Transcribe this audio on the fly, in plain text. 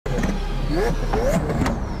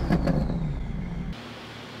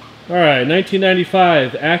Alright,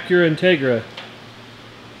 1995 Acura Integra.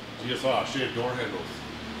 You just saw shit door handles.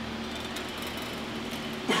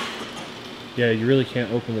 Yeah, you really can't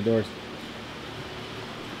open the doors.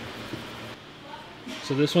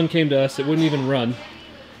 So this one came to us, it wouldn't even run.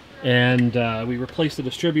 And we replaced the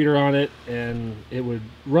distributor on it, and it would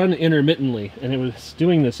run intermittently. And it was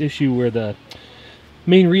doing this issue where the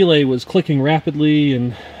main relay was clicking rapidly,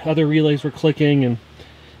 and other relays were clicking, and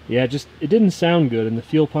yeah, it didn't sound good, and the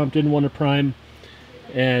fuel pump didn't want to prime.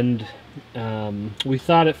 And we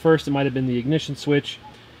thought at first it might have been the ignition switch.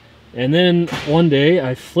 And then one day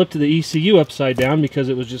I flipped the ECU upside down because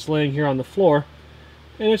it was just laying here on the floor,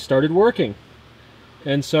 and it started working.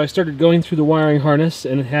 And so I started going through the wiring harness,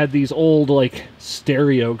 and it had these old, like,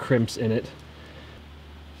 stereo crimps in it.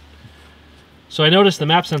 So I noticed the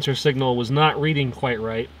map sensor signal was not reading quite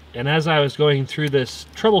right, and as I was going through this,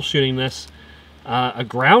 troubleshooting this, a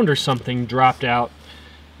ground or something dropped out,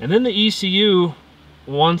 and then the ECU,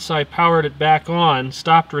 once I powered it back on,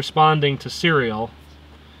 stopped responding to serial.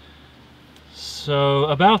 So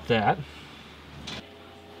about that.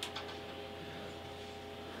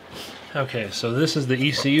 Okay, so this is the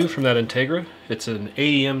ECU from that Integra. It's an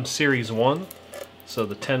AEM Series 1, so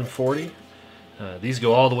the 1040. These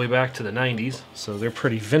go all the way back to the 90s, so they're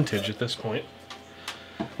pretty vintage at this point.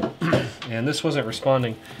 And this wasn't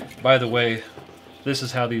responding. By the way, this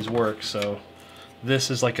is how these work. So this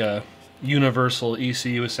is like a universal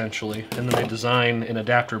ECU essentially, and then they design an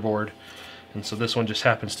adapter board. And so this one just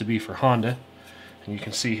happens to be for Honda. And you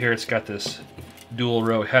can see here it's got this dual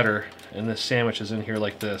row header, and this sandwich is in here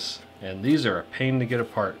like this. And these are a pain to get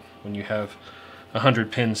apart when you have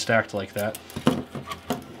 100 pins stacked like that.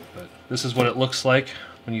 But this is what it looks like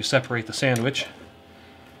when you separate the sandwich.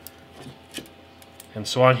 And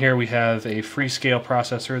so on here we have a Freescale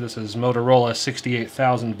processor. This is Motorola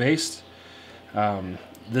 68000 based.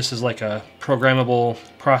 This is like a programmable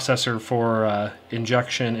processor for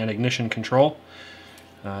injection and ignition control.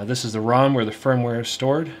 This is the ROM where the firmware is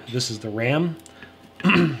stored. This is the RAM.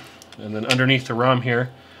 And then underneath the ROM here,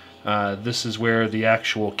 this is where the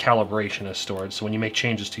actual calibration is stored. So when you make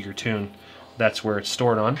changes to your tune, that's where it's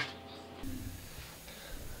stored on.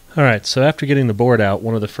 Alright, so after getting the board out,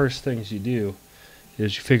 one of the first things you do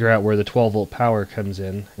is you figure out where the 12 volt power comes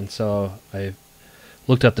in. And so I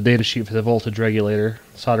looked up the data sheet for the voltage regulator,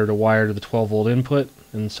 soldered a wire to the 12 volt input,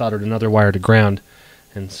 and soldered another wire to ground.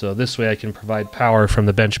 And so this way I can provide power from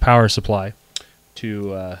the bench power supply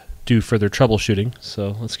to do further troubleshooting.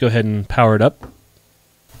 So let's go ahead and power it up.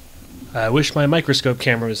 I wish my microscope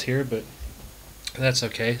camera was here, but that's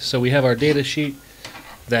okay. So we have our data sheet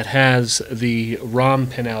that has the ROM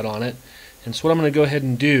pinout on it. And so what I'm going to go ahead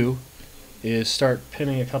and do is start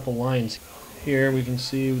pinning a couple lines. Here we can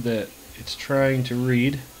see that it's trying to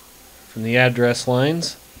read from the address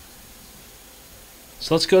lines.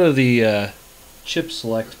 So let's go to the chip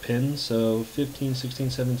select pin, so 15, 16,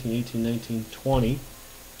 17, 18, 19, 20.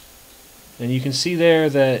 And you can see there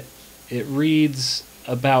that it reads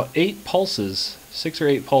about 8 pulses, 6 or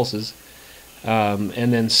 8 pulses,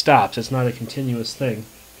 and then stops. It's not a continuous thing.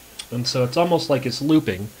 And so it's almost like it's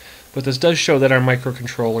looping, but this does show that our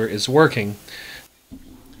microcontroller is working.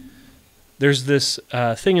 There's this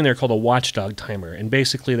thing in there called a watchdog timer, and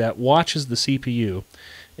basically that watches the CPU.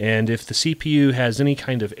 And if the CPU has any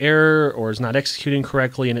kind of error or is not executing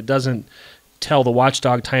correctly, and it doesn't tell the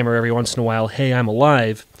watchdog timer every once in a while, hey, I'm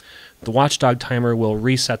alive, the watchdog timer will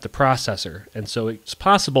reset the processor. And so it's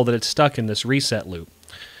possible that it's stuck in this reset loop.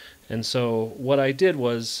 And so what I did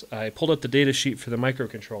was I pulled up the data sheet for the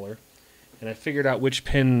microcontroller, and I figured out which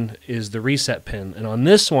pin is the reset pin. And on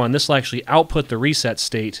this one, this will actually output the reset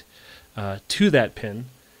state to that pin.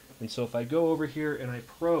 And so if I go over here and I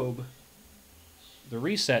probe the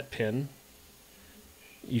reset pin,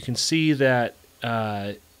 you can see that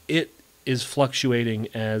it is fluctuating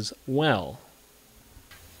as well.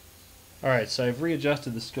 Alright, so I've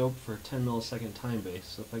readjusted the scope for 10 millisecond time base.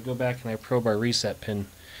 So if I go back and I probe our reset pin,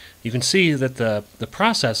 you can see that the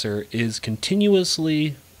processor is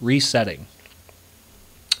continuously resetting.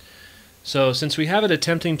 So since we have it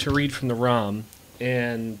attempting to read from the ROM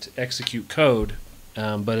and execute code,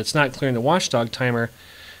 but it's not clearing the watchdog timer,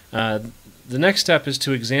 the next step is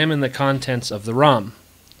to examine the contents of the ROM.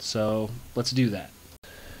 So let's do that.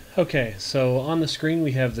 Okay, so on the screen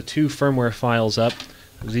we have the 2 firmware files up.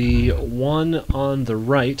 The one on the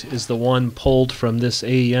right is the one pulled from this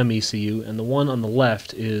AEM ECU, and the one on the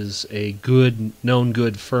left is a known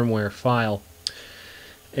good firmware file.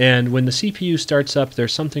 And when the CPU starts up,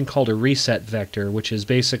 there's something called a reset vector, which is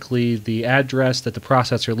basically the address that the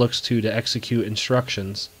processor looks to execute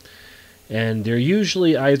instructions. And they're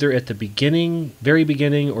usually either at the very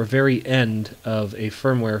beginning, or very end of a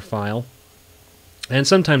firmware file. And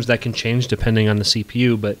sometimes that can change depending on the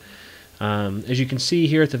CPU, but as you can see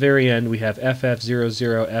here at the very end, we have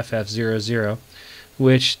FF00, FF00,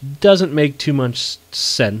 which doesn't make too much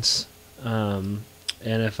sense. And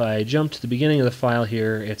if I jump to the beginning of the file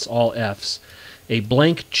here, it's all Fs. A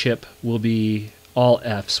blank chip will be all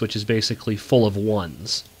Fs, which is basically full of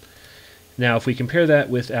ones. Now, if we compare that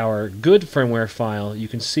with our good firmware file, you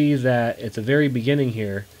can see that at the very beginning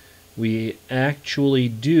here, we actually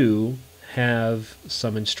do have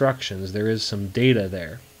some instructions. There is some data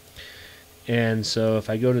there. And so if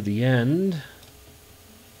I go to the end,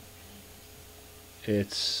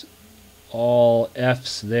 it's all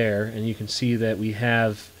Fs there, and you can see that we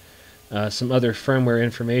have some other firmware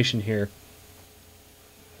information here.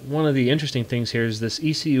 One of the interesting things here is this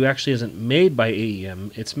ECU actually isn't made by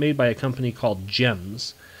AEM. It's made by a company called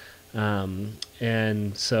GEMS.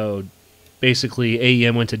 And so basically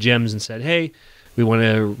AEM went to GEMS and said, hey, we want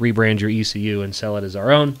to rebrand your ECU and sell it as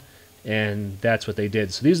our own. And that's what they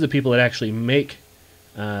did. So these are the people that actually make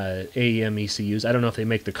AEM ECUs. I don't know if they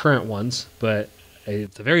make the current ones, but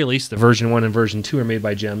at the very least, the version 1 and version 2 are made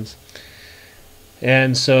by GEMS.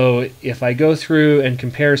 And so if I go through and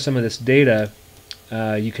compare some of this data,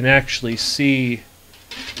 you can actually see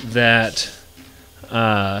that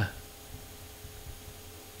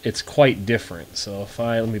it's quite different. So if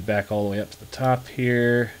let me back all the way up to the top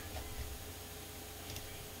here.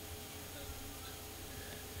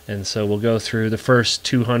 And so we'll go through the first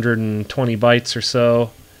 220 bytes or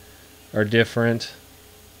so are different.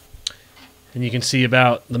 And you can see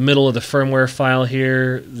about the middle of the firmware file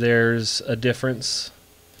here, there's a difference.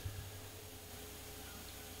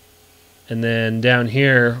 And then down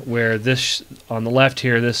here, where this, on the left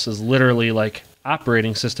here, this is literally like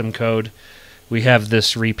operating system code, we have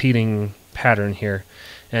this repeating pattern here.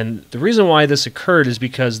 And the reason why this occurred is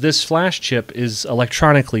because this flash chip is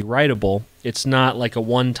electronically writable. It's not like a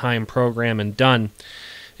one-time program and done.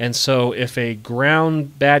 And so if a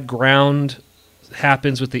bad ground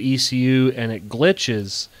happens with the ECU and it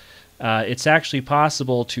glitches, it's actually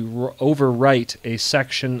possible to overwrite a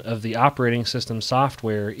section of the operating system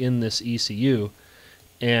software in this ECU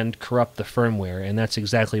and corrupt the firmware, and that's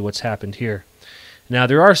exactly what's happened here. Now,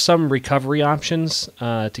 there are some recovery options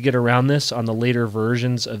to get around this on the later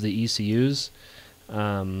versions of the ECUs,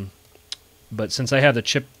 but since I have the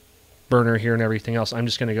chip burner here and everything else, I'm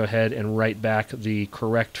just going to go ahead and write back the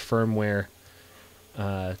correct firmware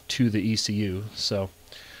to the ECU. So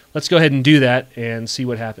let's go ahead and do that and see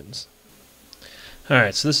what happens.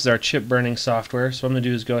 Alright, so this is our chip burning software. So what I'm going to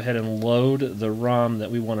do is go ahead and load the ROM that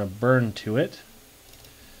we want to burn to it.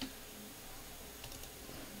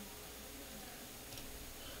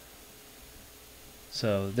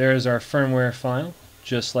 So there's our firmware file,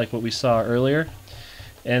 just like what we saw earlier.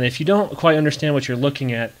 And if you don't quite understand what you're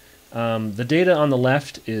looking at, the data on the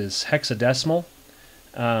left is hexadecimal.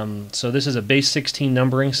 So this is a base 16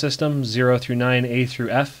 numbering system, 0 through 9, A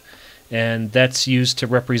through F. And that's used to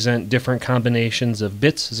represent different combinations of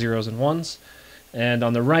bits, zeros and ones. And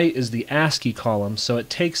on the right is the ASCII column, so it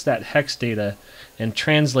takes that hex data and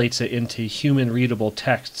translates it into human readable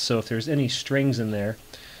text. So if there's any strings in there,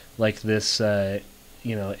 like this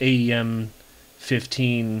AEM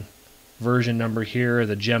 15 version number here, or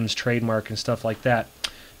the GEMS trademark and stuff like that,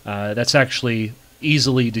 that's actually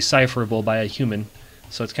easily decipherable by a human.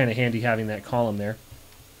 So it's kind of handy having that column there.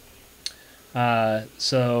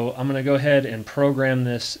 So I'm going to go ahead and program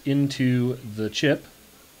this into the chip.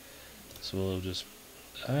 So we'll just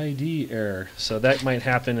ID error. So that might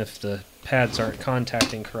happen if the pads aren't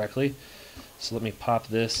contacting correctly. So let me pop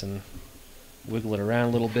this and wiggle it around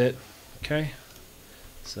a little bit. Okay.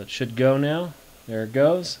 So it should go now. There it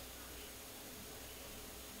goes.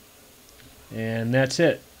 And that's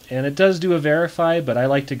it. And it does do a verify, but I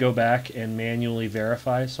like to go back and manually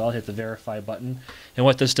verify, so I'll hit the verify button. And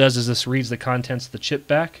what this does is this reads the contents of the chip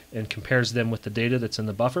back and compares them with the data that's in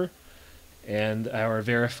the buffer. And our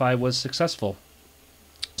verify was successful.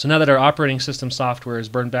 So now that our operating system software is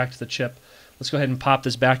burned back to the chip, let's go ahead and pop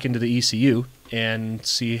this back into the ECU and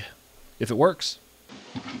see if it works.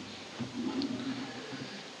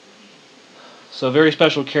 So very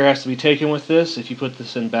special care has to be taken with this. If you put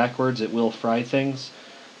this in backwards, it will fry things.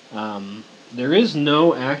 There is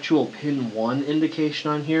no actual pin 1 indication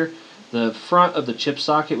on here. The front of the chip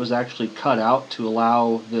socket was actually cut out to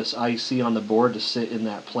allow this IC on the board to sit in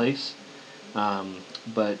that place.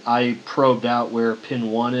 But I probed out where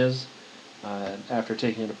pin 1 is after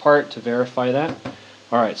taking it apart to verify that.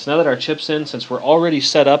 Alright, so now that our chip's in, since we're already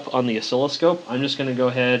set up on the oscilloscope, I'm just going to go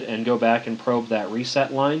ahead and go back and probe that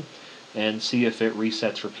reset line. and see if it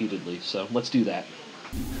resets repeatedly. So let's do that.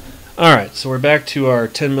 Alright, so we're back to our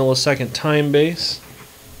 10 millisecond time base.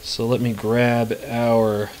 So let me grab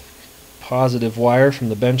our positive wire from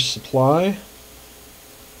the bench supply.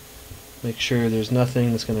 Make sure there's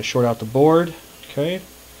nothing that's going to short out the board. Okay,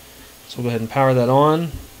 so we'll go ahead and power that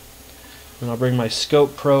on. And I'll bring my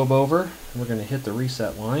scope probe over. We're going to hit the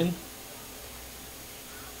reset line.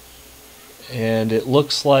 And it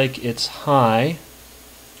looks like it's high.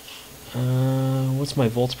 What's my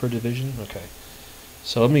volts per division? Okay.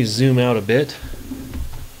 So let me zoom out a bit.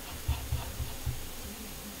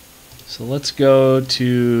 So let's go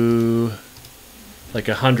to like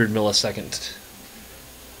 100 millisecond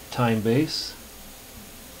time base.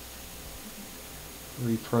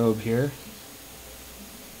 Reprobe here.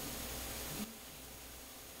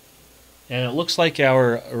 And it looks like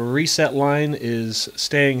our reset line is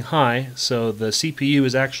staying high, so the CPU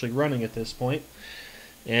is actually running at this point.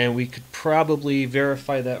 And we could probably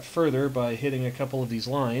verify that further by hitting a couple of these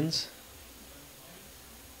lines.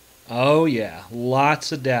 Oh yeah,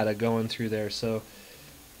 lots of data going through there. So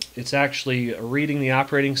it's actually reading the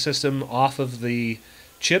operating system off of the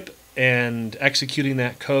chip and executing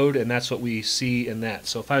that code, and that's what we see in that.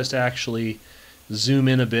 So if I was to actually zoom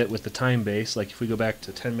in a bit with the time base, like if we go back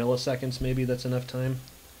to 10 milliseconds, maybe that's enough time.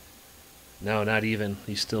 No, not even.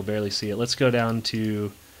 You still barely see it. Let's go down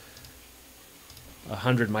to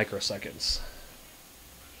 100 microseconds.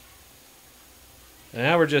 And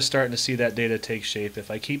now we're just starting to see that data take shape.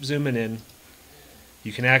 If I keep zooming in,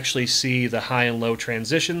 you can actually see the high and low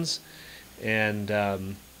transitions, and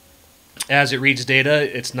as it reads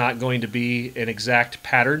data, it's not going to be an exact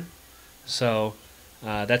pattern. So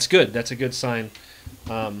that's good. That's a good sign.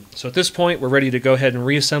 So at this point, we're ready to go ahead and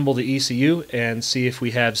reassemble the ECU and see if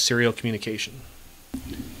we have serial communication.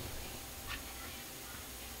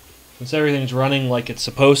 Since everything's running like it's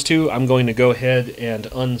supposed to, I'm going to go ahead and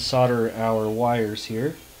unsolder our wires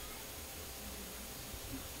here.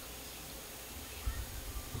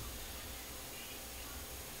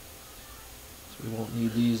 So we won't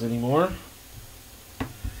need these anymore.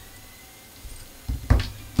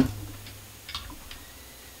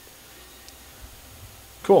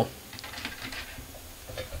 Cool.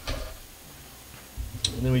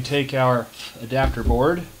 And then we take our adapter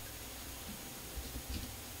board.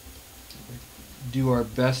 Do our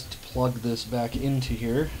best to plug this back into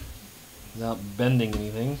here without bending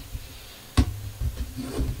anything.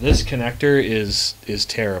 This connector is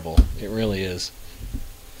terrible. It really is.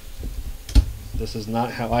 This is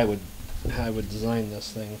not how I would design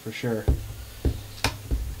this thing for sure.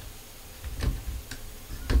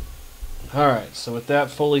 Alright, so with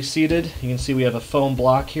that fully seated, you can see we have a foam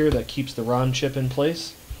block here that keeps the ROM chip in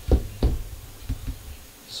place.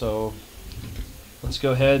 So let's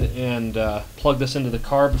go ahead and plug this into the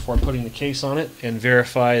car before putting the case on it and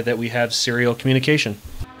verify that we have serial communication.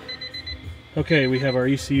 Okay, we have our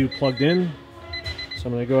ECU plugged in. So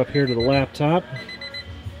I'm going to go up here to the laptop.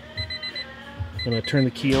 I'm going to turn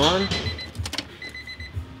the key on.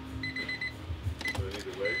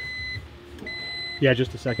 Yeah,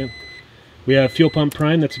 just a second. We have fuel pump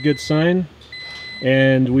prime, that's a good sign.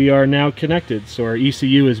 And we are now connected, so our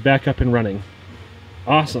ECU is back up and running.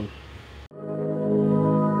 Awesome.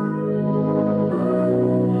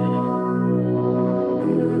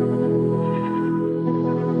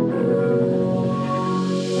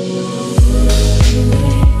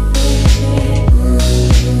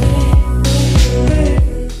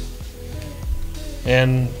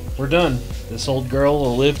 And we're done. This old girl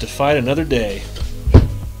will live to fight another day.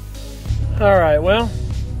 Alright, well,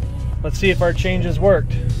 let's see if our changes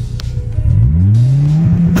worked.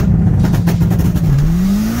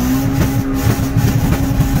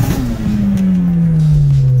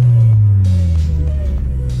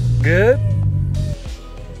 Good.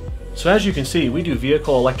 So as you can see, we do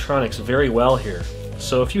vehicle electronics very well here.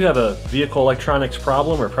 So if you have a vehicle electronics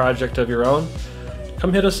problem or project of your own,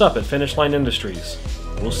 come hit us up at FinishLine Industries.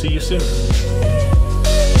 We'll see you soon.